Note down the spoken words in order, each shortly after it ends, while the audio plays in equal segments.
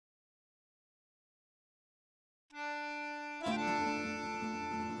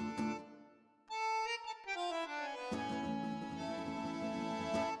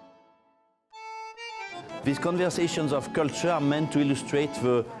These conversations of culture are meant to illustrate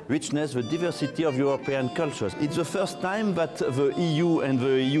the richness, the diversity of European cultures. It's the first time that the EU and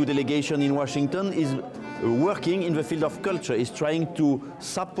the EU delegation in Washington is working in the field of culture, is trying to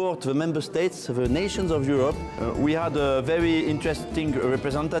support the member states, the nations of Europe. We had a very interesting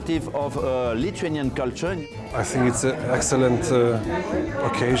representative of Lithuanian culture. I think it's an excellent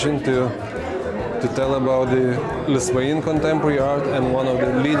occasion to tell about the Lithuanian contemporary art and one of the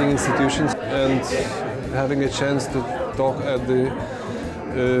leading institutions, and having a chance to talk at the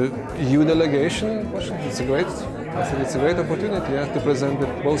EU delegation. I think it's a great opportunity to present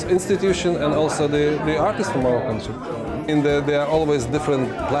both institution and also the artists from our country. And there are always different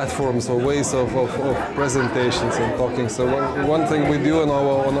platforms or ways of presentations and talking. So one thing we do on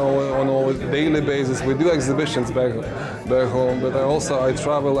our daily basis, we do exhibitions back home. But I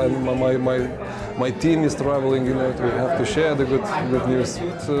travel, and my team is traveling. You know, we have to share the good news.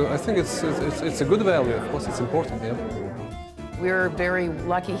 So I think it's a good value. Of course, it's important. Yeah. We're very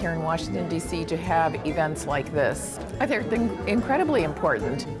lucky here in Washington, D.C. to have events like this. I think they're incredibly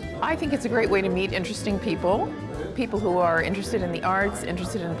important. I think it's a great way to meet interesting people who are interested in the arts,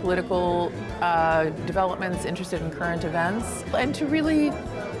 interested in political developments, interested in current events, and to really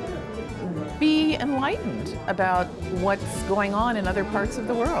be enlightened about what's going on in other parts of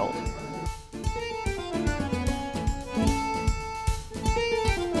the world.